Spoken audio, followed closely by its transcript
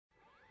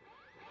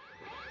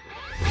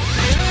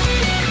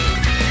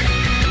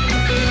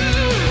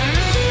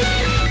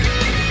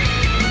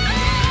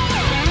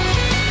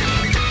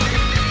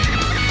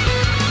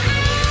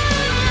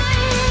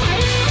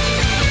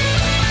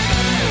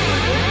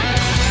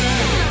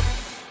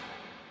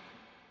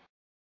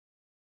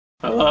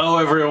Hello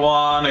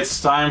everyone,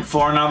 it's time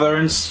for another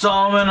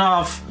installment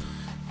of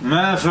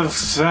Math of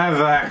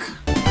Savak.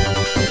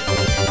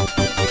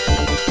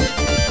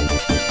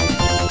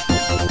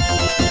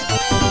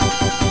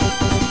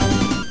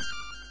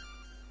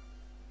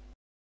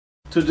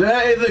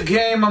 Today the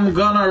game I'm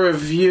gonna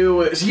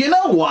review is... You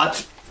know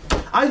what?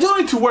 I don't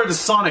need to wear the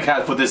Sonic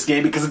hat for this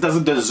game because it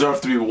doesn't deserve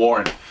to be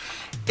worn.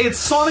 It's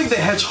Sonic the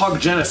Hedgehog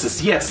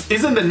Genesis. Yes,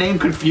 isn't the name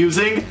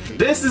confusing?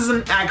 This is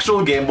an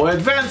actual Game Boy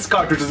Advance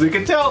cartridge, as you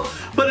can tell,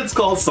 but it's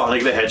called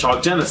Sonic the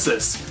Hedgehog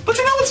Genesis. But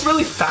you know what's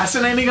really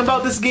fascinating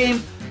about this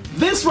game?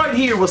 This right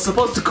here was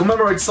supposed to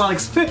commemorate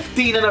Sonic's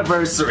 15th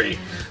anniversary.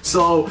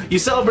 So you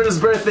celebrate his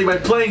birthday by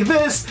playing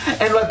this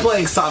and by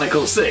playing Sonic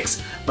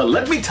 06. But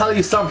let me tell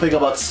you something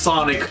about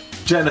Sonic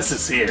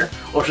Genesis here,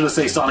 or should I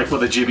say Sonic for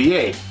the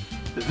GBA.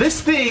 This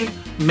thing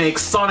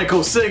makes Sonic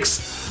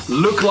 06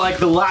 look like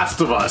The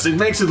Last of Us. It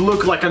makes it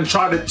look like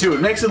Uncharted 2.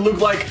 It makes it look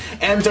like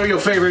enter your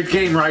favorite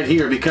game right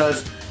here,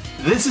 because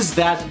this is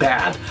that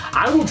bad.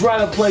 I would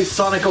rather play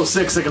Sonic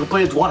 06. I can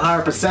play it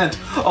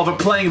 100% over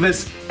playing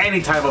this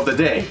any time of the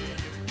day.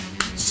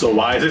 So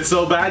why is it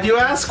so bad, you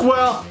ask?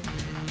 Well,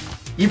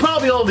 you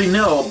probably already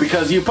know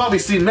because you've probably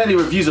seen many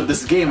reviews of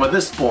this game at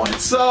this point.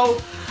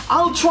 So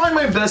I'll try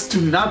my best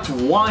to not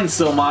whine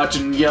so much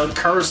and yell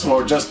curse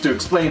words just to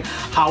explain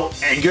how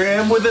angry I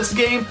am with this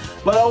game,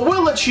 but I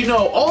will let you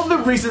know all the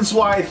reasons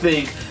why I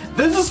think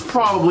this is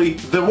probably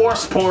the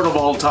worst port of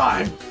all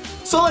time.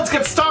 So let's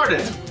get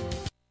started!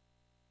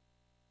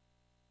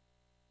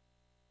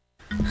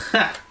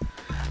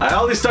 I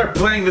always start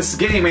playing this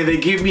game and they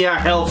give me a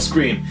health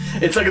screen.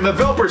 It's like the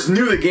developers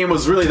knew the game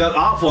was really that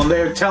awful and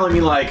they're telling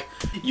me like,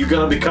 you're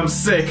gonna become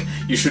sick,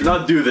 you should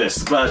not do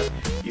this, but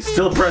you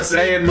still press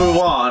A and move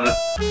on.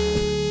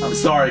 I'm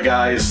sorry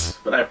guys,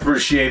 but I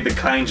appreciate the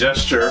kind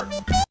gesture.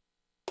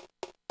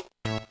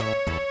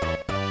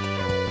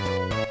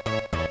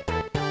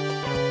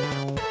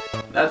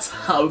 That's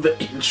how the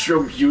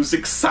intro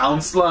music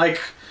sounds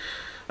like.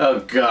 Oh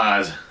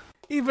god.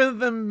 Even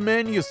the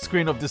menu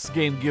screen of this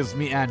game gives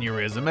me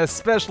aneurysm,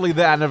 especially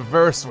the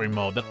anniversary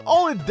mode, that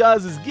all it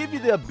does is give you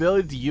the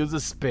ability to use a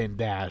spin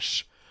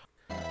dash.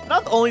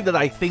 Not only did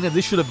I think that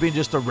this should have been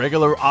just a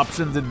regular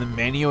options in the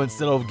menu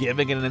instead of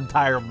giving it an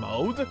entire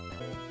mode,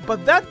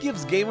 but that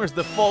gives gamers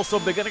the false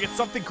hope they're gonna get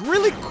something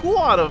really cool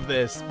out of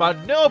this, but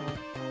nope,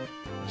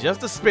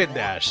 just a spin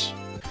dash.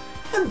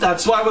 And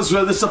that's why I was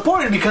really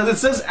disappointed, because it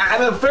says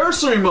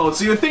anniversary mode,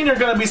 so you think there's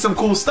gonna be some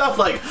cool stuff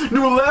like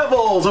new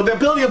levels or the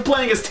ability of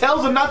playing as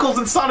Tails and Knuckles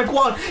in Sonic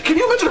 1. Can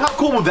you imagine how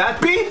cool would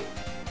that be?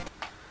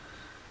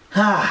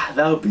 Ah,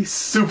 that would be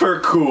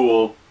super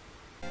cool.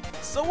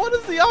 So what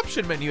does the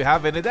option menu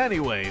have in it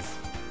anyways?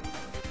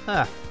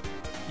 Huh,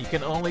 you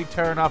can only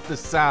turn off the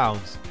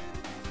sounds.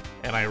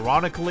 And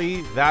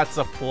ironically, that's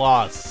a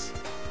plus.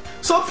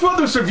 So throughout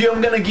this review,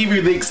 I'm gonna give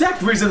you the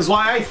exact reasons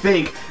why I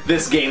think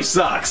this game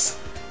sucks.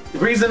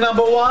 Reason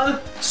number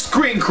one,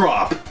 screen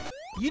crop.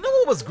 You know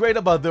what was great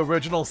about the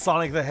original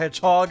Sonic the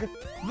Hedgehog?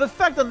 The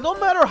fact that no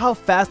matter how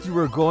fast you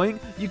were going,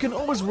 you can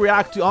always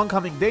react to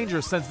oncoming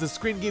danger since the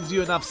screen gives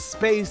you enough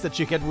space that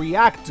you can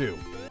react to.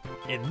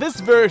 In this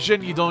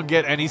version, you don't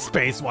get any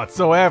space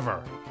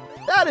whatsoever.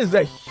 That is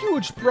a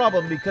huge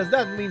problem because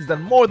that means that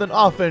more than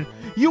often,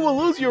 you will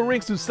lose your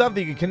rings to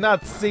something you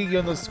cannot see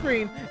on the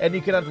screen and you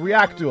cannot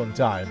react to in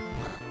time.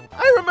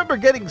 I remember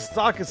getting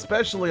stuck,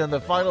 especially on the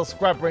final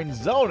Scrap Range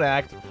Zone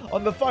Act,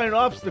 on the final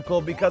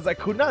obstacle because I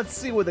could not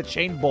see where the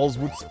chain balls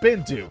would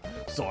spin to,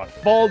 so I'd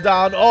fall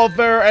down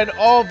over and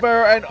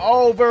over and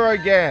over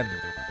again.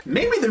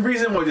 Maybe the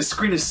reason why the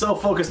screen is so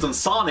focused on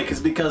Sonic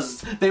is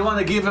because they want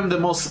to give him the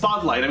most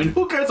spotlight. I mean,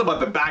 who cares about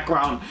the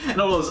background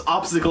and all those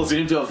obstacles you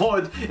need to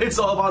avoid? It's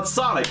all about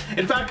Sonic.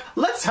 In fact,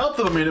 let's help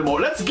them a minute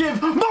more. Let's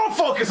give more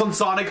focus on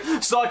Sonic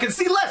so I can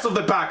see less of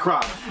the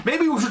background.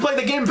 Maybe we should play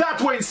the game that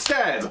way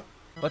instead.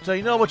 But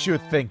I know what you're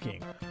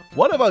thinking.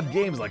 What about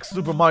games like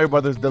Super Mario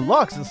Bros.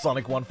 Deluxe and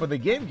Sonic 1 for the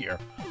Game Gear?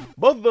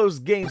 Both of those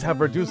games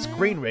have reduced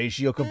screen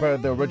ratio compared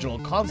to the original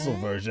console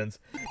versions,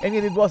 and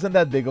yet it wasn't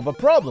that big of a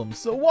problem,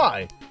 so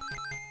why?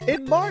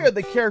 In Mario,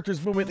 the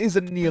character's movement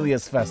isn't nearly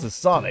as fast as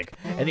Sonic,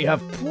 and you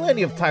have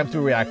plenty of time to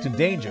react to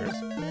dangers.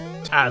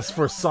 As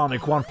for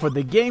Sonic 1 for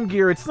the Game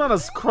Gear, it's not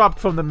as cropped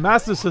from the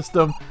Master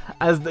System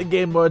as the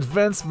Game Boy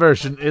Advance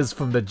version is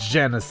from the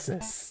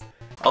Genesis.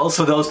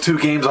 Also, those two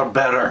games are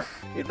better.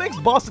 It makes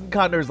boss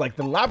encounters like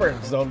the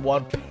Labyrinth Zone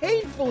one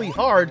painfully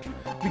hard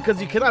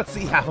because you cannot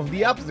see half of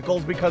the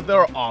obstacles because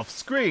they're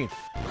off-screen.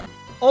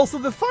 Also,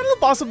 the final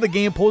boss of the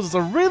game poses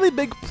a really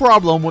big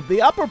problem when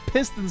the upper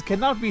pistons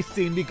cannot be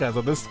seen because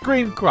of the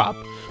screen crop.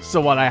 So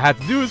what I had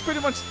to do is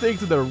pretty much stick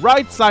to the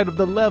right side of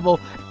the level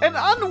and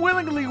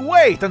unwillingly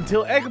wait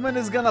until Eggman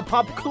is gonna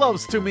pop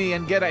close to me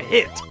and get a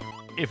hit,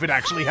 if it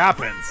actually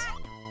happens.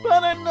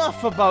 But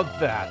enough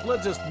about that,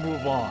 let's just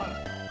move on.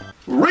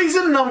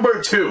 Reason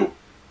number two.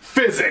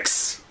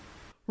 Physics.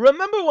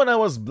 Remember when I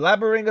was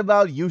blabbering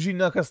about Yuji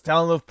Naka's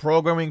talent of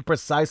programming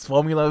precise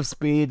formula of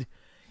speed?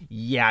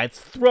 Yeah, it's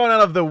thrown out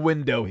of the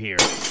window here.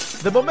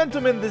 The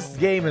momentum in this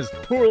game is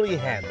poorly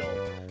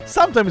handled.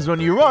 Sometimes when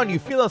you run, you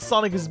feel that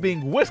Sonic is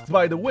being whisked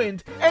by the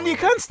wind, and you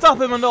can't stop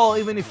him at all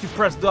even if you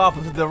press the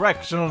opposite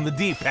direction on the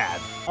D-pad.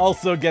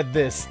 Also get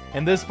this,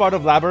 in this part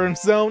of Labyrinth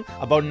Zone,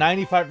 about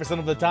 95%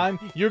 of the time,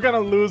 you're gonna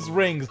lose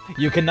rings.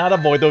 You cannot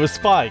avoid those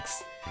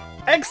spikes.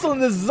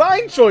 Excellent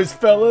design choice,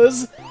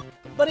 fellas!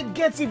 But it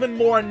gets even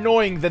more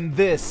annoying than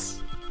this.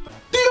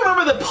 Do you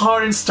remember the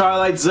part in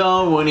Starlight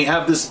Zone when you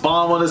have this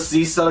bomb on a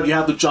seesaw that you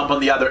have to jump on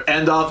the other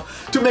end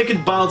of to make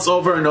it bounce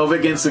over and over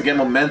again to get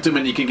momentum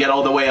and you can get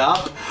all the way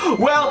up?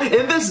 Well,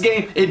 in this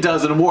game, it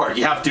doesn't work.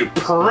 You have to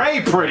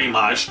pray pretty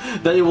much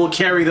that it will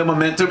carry the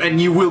momentum and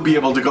you will be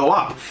able to go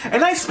up.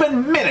 And I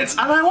spent minutes,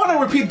 and I want to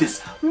repeat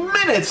this,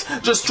 minutes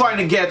just trying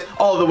to get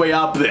all the way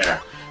up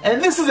there.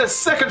 And this is the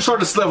second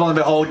shortest level in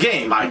the whole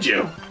game, mind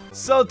you.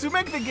 So to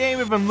make the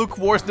game even look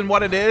worse than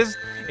what it is,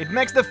 it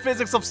makes the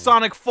physics of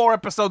Sonic 4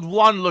 Episode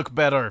 1 look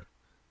better.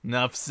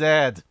 Enough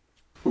said.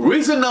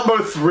 Reason number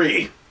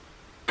 3.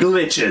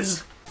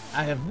 Glitches.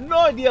 I have no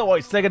idea why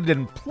Sega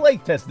didn't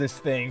playtest this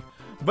thing,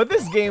 but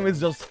this game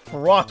is just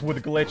fraught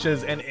with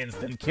glitches and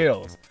instant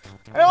kills.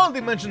 I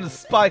already mentioned the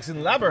spikes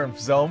in Labyrinth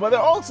Zone, but there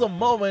are also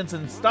moments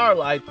in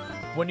Starlight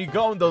when you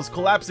go on those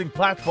collapsing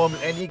platforms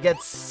and you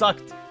get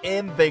sucked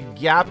in the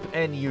gap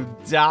and you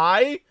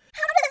die.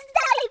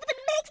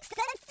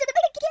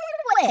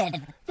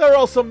 There are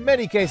also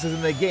many cases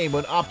in the game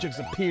when objects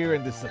appear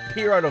and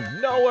disappear out of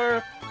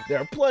nowhere. There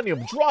are plenty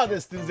of draw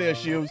distance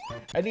issues,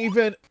 and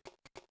even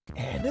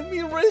enemy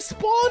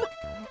respawn?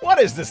 What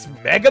is this,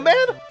 Mega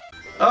Man?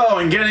 Oh,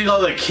 and getting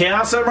all the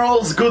Chaos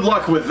Emeralds? Good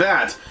luck with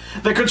that.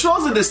 The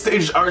controls in this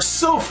stage are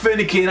so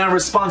finicky and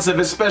unresponsive,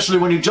 especially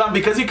when you jump,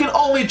 because you can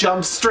only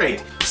jump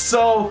straight.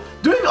 So,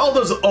 doing all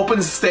those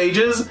open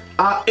stages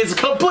is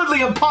completely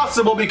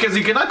impossible because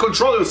you cannot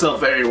control yourself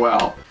very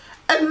well.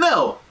 And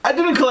no, I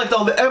didn't collect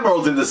all the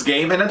emeralds in this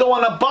game, and I don't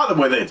want to bother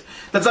with it.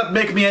 Does that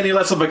make me any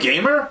less of a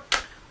gamer?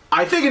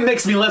 I think it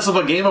makes me less of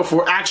a gamer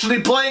for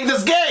actually playing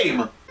this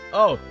game!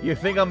 Oh, you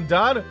think I'm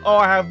done? Oh,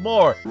 I have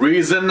more.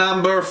 Reason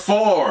number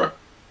 4.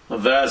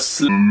 The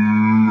slowdowns.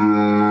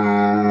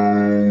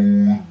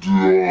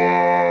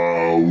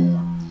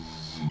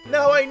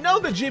 Now, I know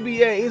the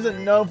GBA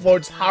isn't known for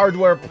its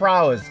hardware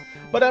prowess,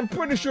 but I'm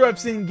pretty sure I've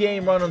seen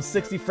game run on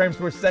 60 frames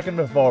per second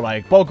before,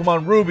 like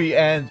Pokemon Ruby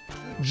and...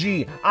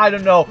 Gee, I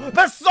don't know,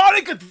 the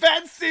Sonic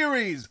Advance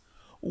series!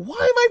 Why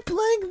am I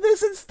playing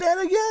this instead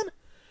again?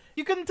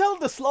 You can tell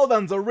the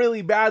slowdowns are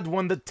really bad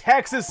when the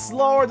text is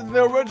slower than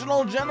the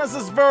original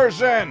Genesis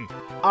version!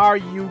 Are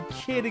you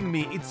kidding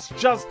me? It's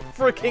just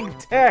freaking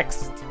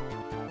text!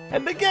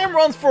 And the game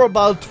runs for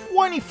about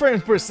 20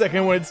 frames per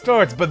second when it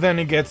starts, but then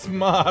it gets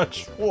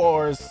much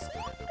worse.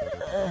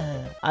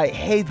 I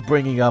hate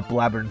bringing up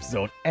Labyrinth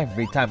Zone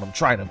every time I'm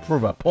trying to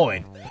prove a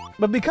point.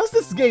 But because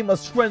this game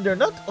must render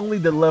not only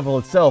the level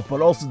itself,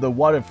 but also the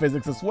water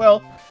physics as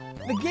well,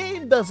 the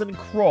game doesn't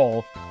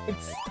crawl, it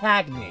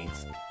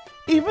stagnates.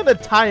 Even the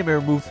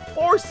timer moves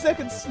 4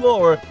 seconds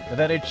slower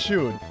than it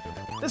should.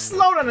 The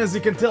slowdown, as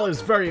you can tell,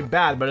 is very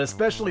bad, but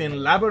especially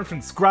in Labyrinth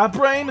and Scrap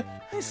Brain,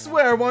 I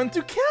swear I wanted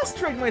to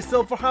castrate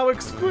myself for how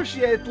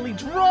excruciatingly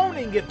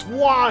droning it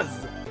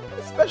was!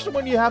 Especially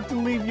when you have to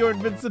leave your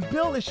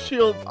invincibility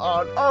shield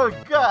on. Oh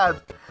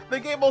god! The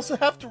game also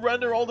have to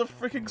render all the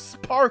freaking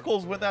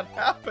sparkles when that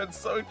happens,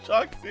 so it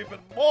shocks even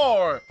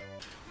more!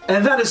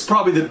 And that is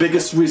probably the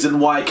biggest reason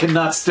why I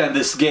cannot stand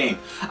this game.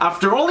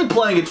 After only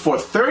playing it for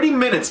 30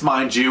 minutes,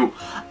 mind you,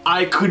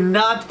 I could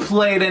not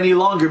play it any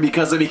longer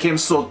because I became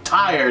so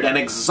tired and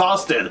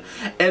exhausted,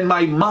 and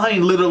my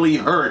mind literally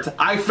hurt.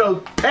 I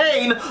felt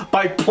pain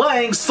by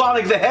playing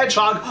Sonic the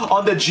Hedgehog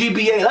on the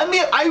GBA.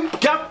 I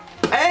got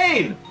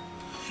pain!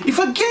 If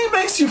a game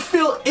makes you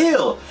feel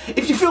ill,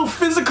 if you feel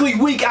physically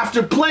weak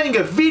after playing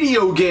a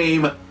video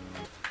game,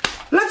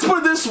 let's put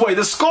it this way,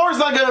 the score's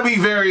not gonna be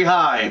very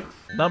high.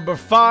 Number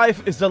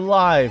 5 is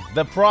Alive,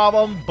 the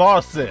problem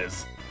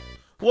bosses.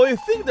 Well, you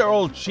think they're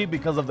all cheap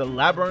because of the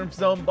Labyrinth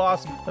Zone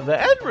boss, but the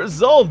end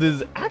result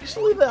is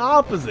actually the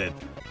opposite.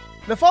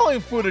 The following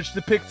footage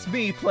depicts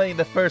me playing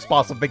the first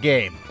boss of the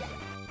game.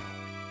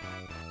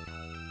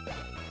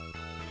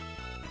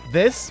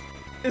 This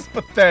is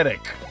pathetic.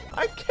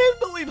 I can't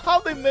believe how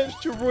they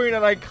managed to ruin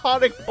an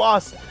iconic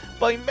boss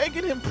by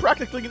making him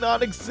practically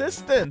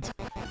non-existent.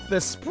 The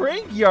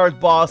Spring Yard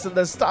boss and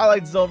the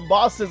Starlight Zone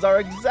bosses are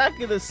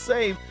exactly the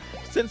same,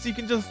 since you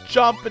can just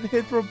jump and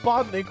hit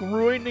Robotnik,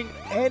 ruining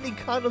any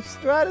kind of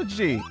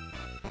strategy.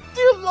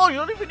 Dear Lord, you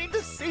don't even need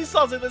the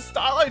seesaws in the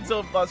Starlight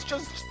Zone boss,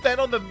 just stand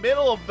on the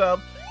middle of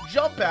them,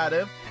 jump at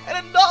him, and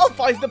it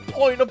nullifies the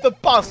point of the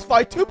boss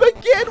fight to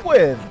begin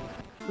with!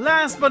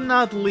 Last but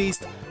not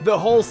least, the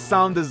whole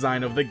sound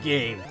design of the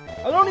game.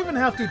 I don't even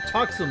have to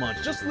talk so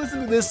much, just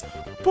listen to this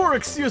poor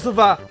excuse of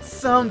a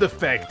sound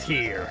effect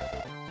here.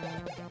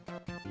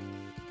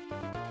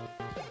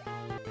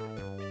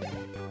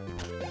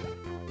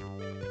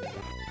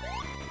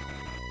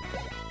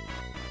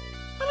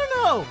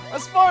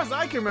 As far as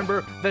I can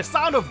remember, the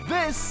sound of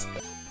this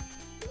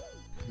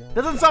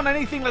doesn't sound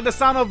anything like the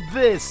sound of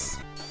this.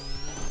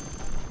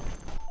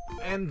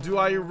 And do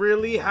I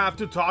really have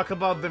to talk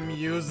about the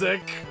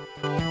music?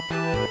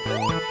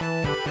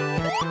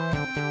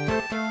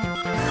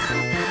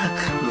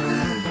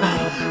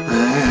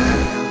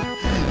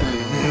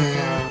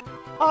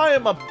 I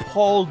am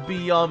appalled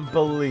beyond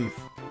belief.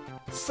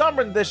 Some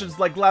renditions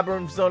like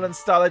Labyrinth Zone and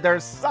Starlight are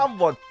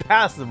somewhat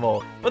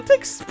passable, but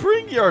take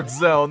Spring Yard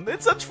Zone,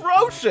 it's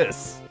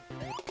atrocious!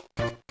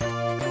 No,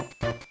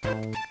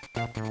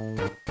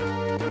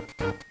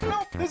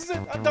 this is it,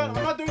 I'm done,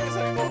 I'm not doing this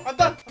anymore, I'm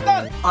done!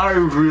 I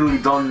really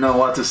don't know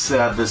what to say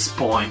at this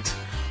point.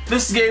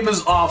 This game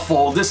is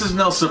awful, this is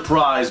no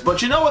surprise,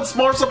 but you know what's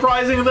more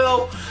surprising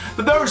though?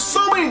 That there are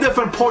so many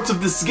different ports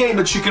of this game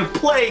that you can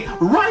play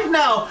right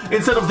now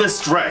instead of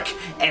this track.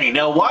 And you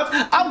know what?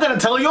 I'm gonna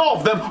tell you all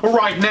of them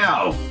right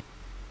now.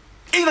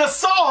 In a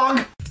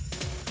song!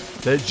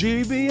 The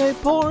GBA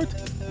port?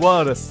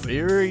 What a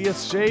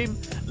serious shame.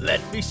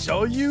 Let me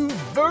show you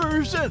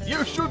versions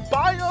you should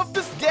buy of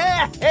this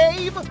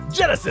game!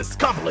 Genesis,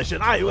 Compilation,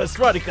 iOS,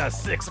 Radica,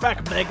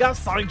 6-pack, Mega,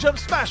 Sonic Jump,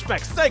 Smash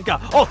Pack,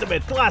 Sega,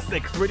 Ultimate,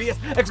 Classic, 3DS,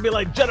 XP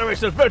Light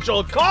Generation,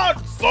 Virtual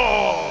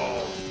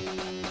Console!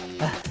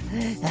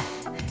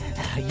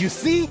 You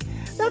see?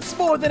 That's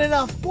more than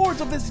enough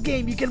ports of this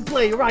game you can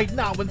play right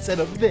now instead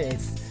of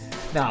this.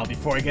 Now,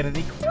 before I get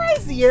any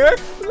crazier,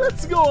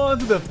 let's go on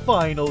to the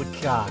final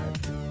card.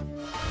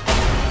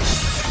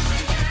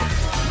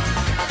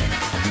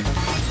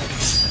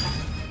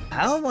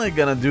 How am I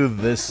gonna do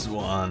this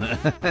one?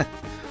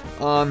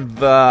 On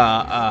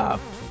the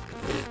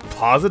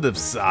positive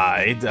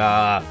side,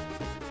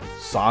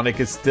 Sonic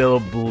is still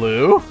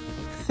blue.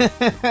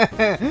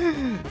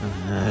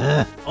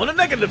 On the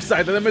negative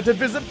side, the limited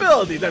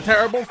visibility, the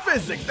terrible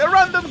physics, the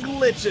random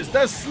glitches, the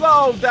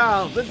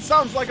slowdowns, it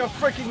sounds like a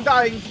freaking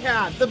dying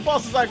cat, the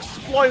bosses are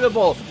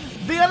exploitable,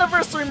 the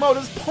anniversary mode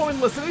is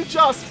pointless, and it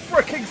just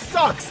freaking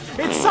sucks!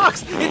 It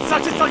sucks! It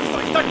sucks! It sucks! It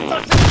sucks! It sucks! It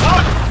sucks! It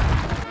sucks!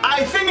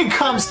 I think it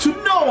comes to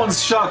no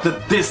one's shock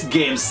that this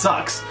game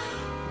sucks.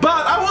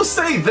 But I will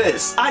say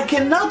this, I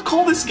cannot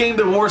call this game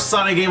the worst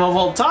Sonic game of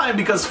all time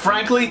because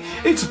frankly,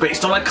 it's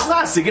based on a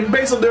classic and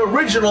based on the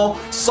original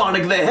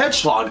Sonic the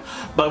Hedgehog.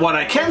 But what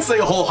I can say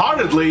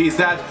wholeheartedly is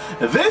that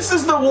this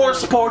is the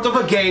worst port of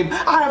a game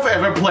I have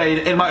ever played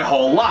in my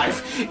whole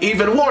life.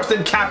 Even worse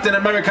than Captain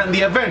America and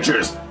the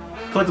Avengers.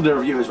 Click the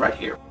review is right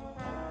here.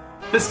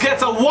 This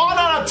gets a 1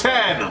 out of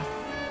 10.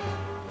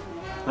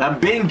 I'm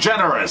being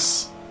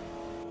generous.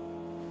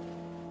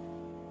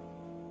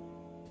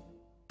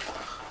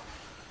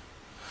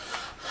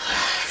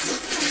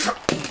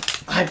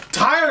 I'm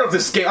tired of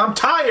this game. I'm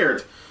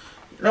tired.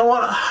 You know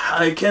what?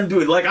 I can't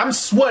do it. Like, I'm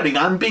sweating.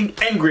 I'm being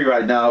angry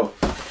right now.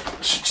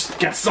 Just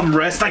get some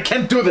rest. I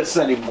can't do this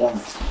anymore.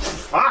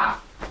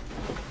 Ah!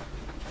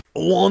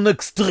 One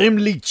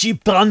extremely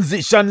cheap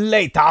transition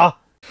later.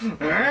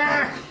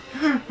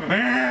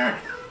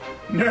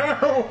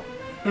 No!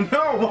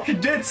 No! What you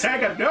did,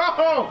 Sega?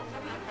 No!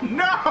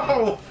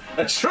 No!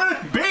 That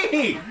shouldn't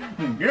be!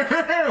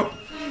 No!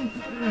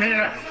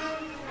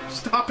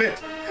 Stop it!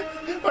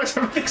 Why is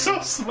everything so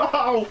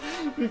slow?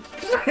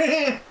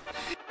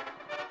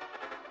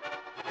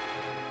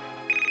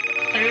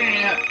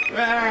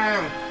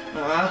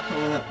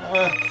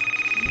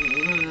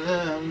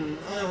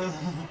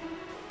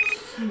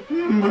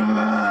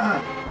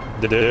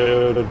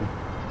 Dude,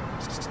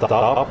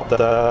 stop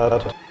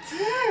that.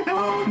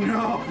 Oh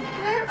no!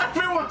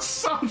 Everyone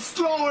sounds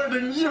slower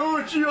than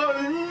usual!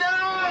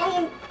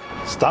 No!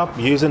 Stop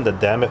using the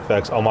damn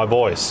effects on my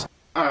voice.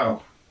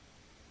 Oh.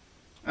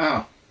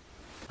 Oh.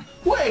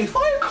 Wait,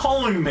 why are you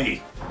calling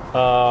me?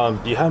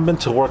 You haven't been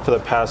to work for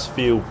the past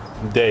few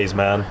days,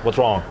 man. What's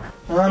wrong?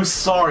 I'm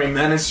sorry,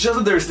 man. It's just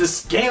that there's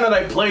this game that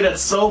I played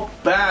that's so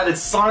bad.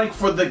 It's Sonic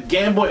for the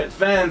Game Boy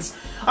Advance.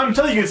 I'm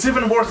telling you, it's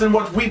even worse than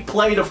what we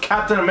played of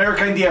Captain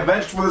America and the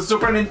Avengers for the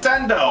Super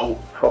Nintendo.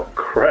 Oh,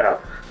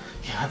 crap.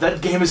 Yeah,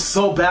 that game is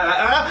so bad.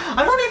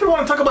 I don't even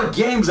want to talk about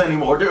games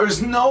anymore. There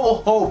is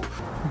no hope.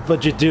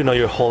 But you do know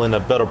you're holding a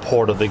better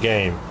port of the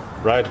game,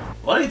 right?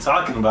 What are you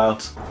talking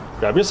about?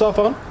 Grab your cell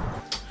phone,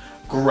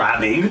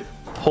 Grabbing?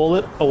 pull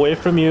it away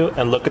from you,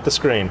 and look at the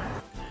screen.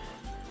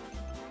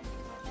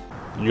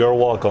 You're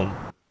welcome.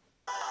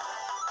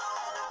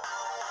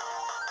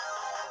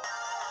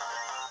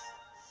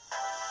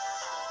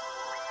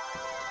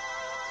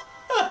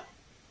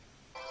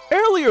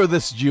 Earlier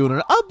this June,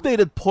 an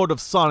updated port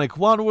of Sonic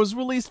 1 was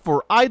released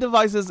for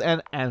iDevices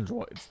and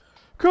Androids,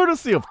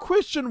 courtesy of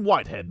Christian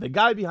Whitehead, the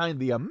guy behind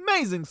the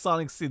amazing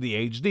Sonic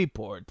CD HD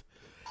port.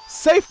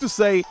 Safe to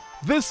say,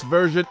 this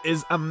version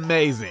is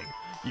amazing.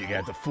 You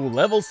get the full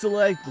level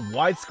select,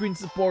 widescreen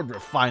support,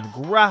 refined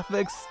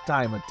graphics,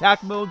 time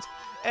attack modes,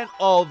 and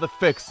all the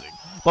fixing.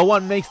 But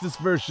what makes this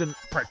version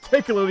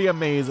particularly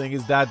amazing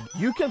is that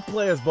you can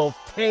play as both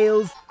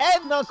Tails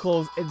and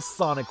Knuckles in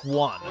Sonic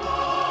 1.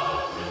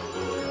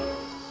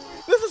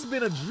 This has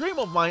been a dream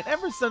of mine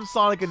ever since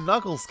Sonic and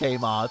Knuckles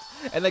came out,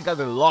 and I got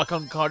the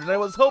lock-on card, and I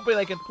was hoping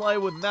I could play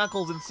with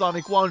Knuckles in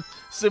Sonic 1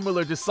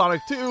 similar to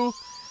Sonic 2,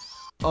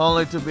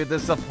 only to be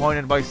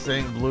disappointed by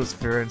seeing Blue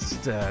Sphere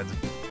instead.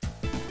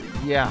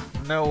 Yeah,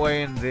 no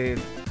way indeed.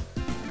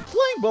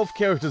 Playing both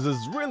characters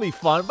is really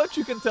fun, but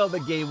you can tell the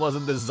game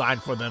wasn't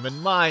designed for them in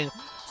mind,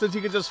 since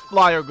you can just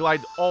fly or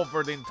glide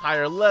over the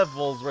entire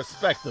levels,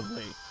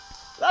 respectively.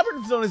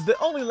 Labyrinth Zone is the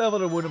only level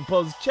that would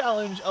impose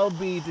challenge,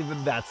 albeit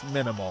even that's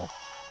minimal.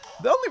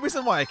 The only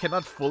reason why I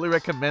cannot fully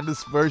recommend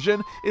this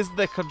version is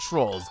the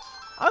controls.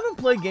 I don't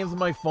play games on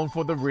my phone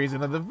for the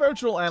reason that the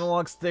virtual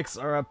analog sticks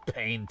are a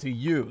pain to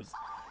use.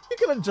 You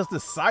can adjust the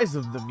size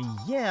of them,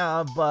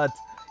 yeah, but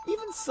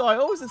even so, I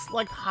always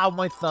dislike how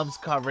my thumb's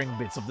covering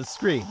bits of the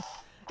screen.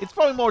 It's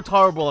probably more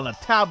tolerable on a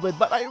tablet,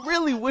 but I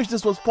really wish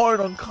this was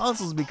ported on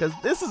consoles because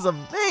this is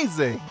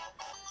amazing!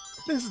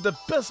 This is the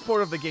best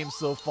port of the game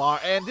so far,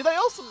 and did I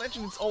also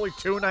mention it's only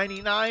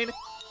 $2.99?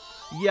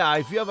 Yeah,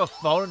 if you have a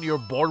phone and you're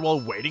bored while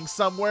waiting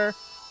somewhere,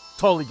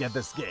 totally get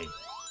this game.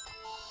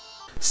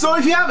 So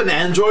if you have an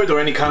Android or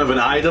any kind of an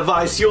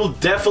iDevice, you'll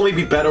definitely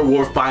be better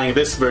worth buying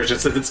this version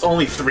since it's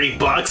only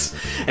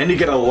 $3 and you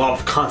get a lot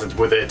of content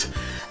with it.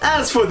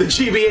 As for the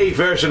GBA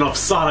version of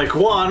Sonic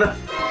 1,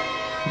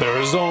 There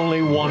is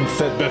only one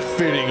fit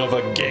befitting of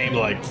a game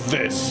like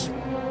this.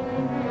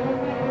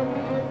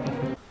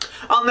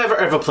 I'll never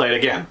ever play it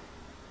again.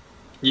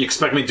 You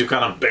expect me to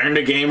kind of burn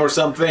the game or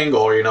something,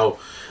 or, you know,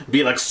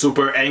 be like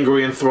super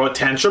angry and throw a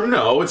tantrum?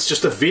 No, it's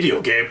just a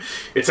video game.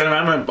 It's an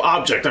inanimate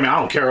object. I mean, I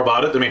don't care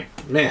about it. I mean,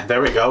 man,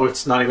 there we go.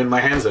 It's not even in my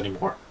hands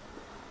anymore.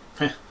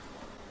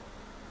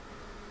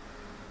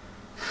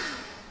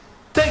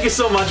 Thank you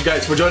so much,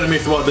 guys, for joining me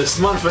throughout this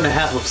month and a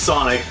half of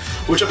Sonic,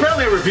 which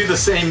apparently I reviewed the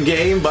same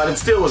game, but it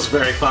still was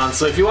very fun.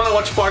 So if you want to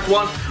watch part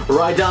 1,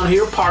 right down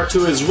here. Part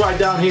 2 is right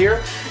down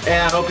here.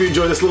 And I hope you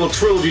enjoyed this little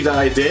trilogy that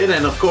I did.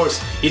 And of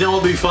course, you know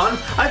what would be fun?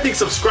 I think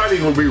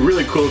subscribing would be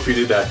really cool if you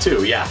did that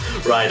too. Yeah,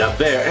 right up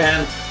there.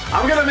 And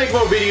I'm gonna make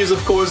more videos,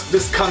 of course,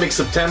 this coming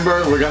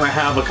September. We're gonna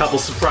have a couple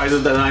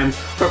surprises that I'm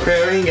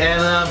preparing.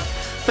 And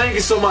thank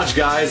you so much,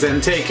 guys,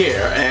 and take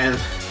care. And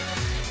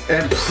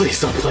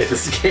please don't play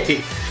this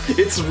game.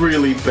 It's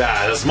really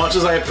bad. As much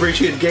as I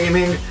appreciate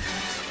gaming,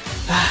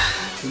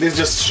 this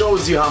just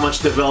shows you how much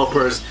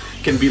developers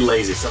can be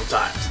lazy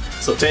sometimes.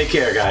 So take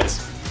care,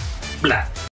 guys. Blah.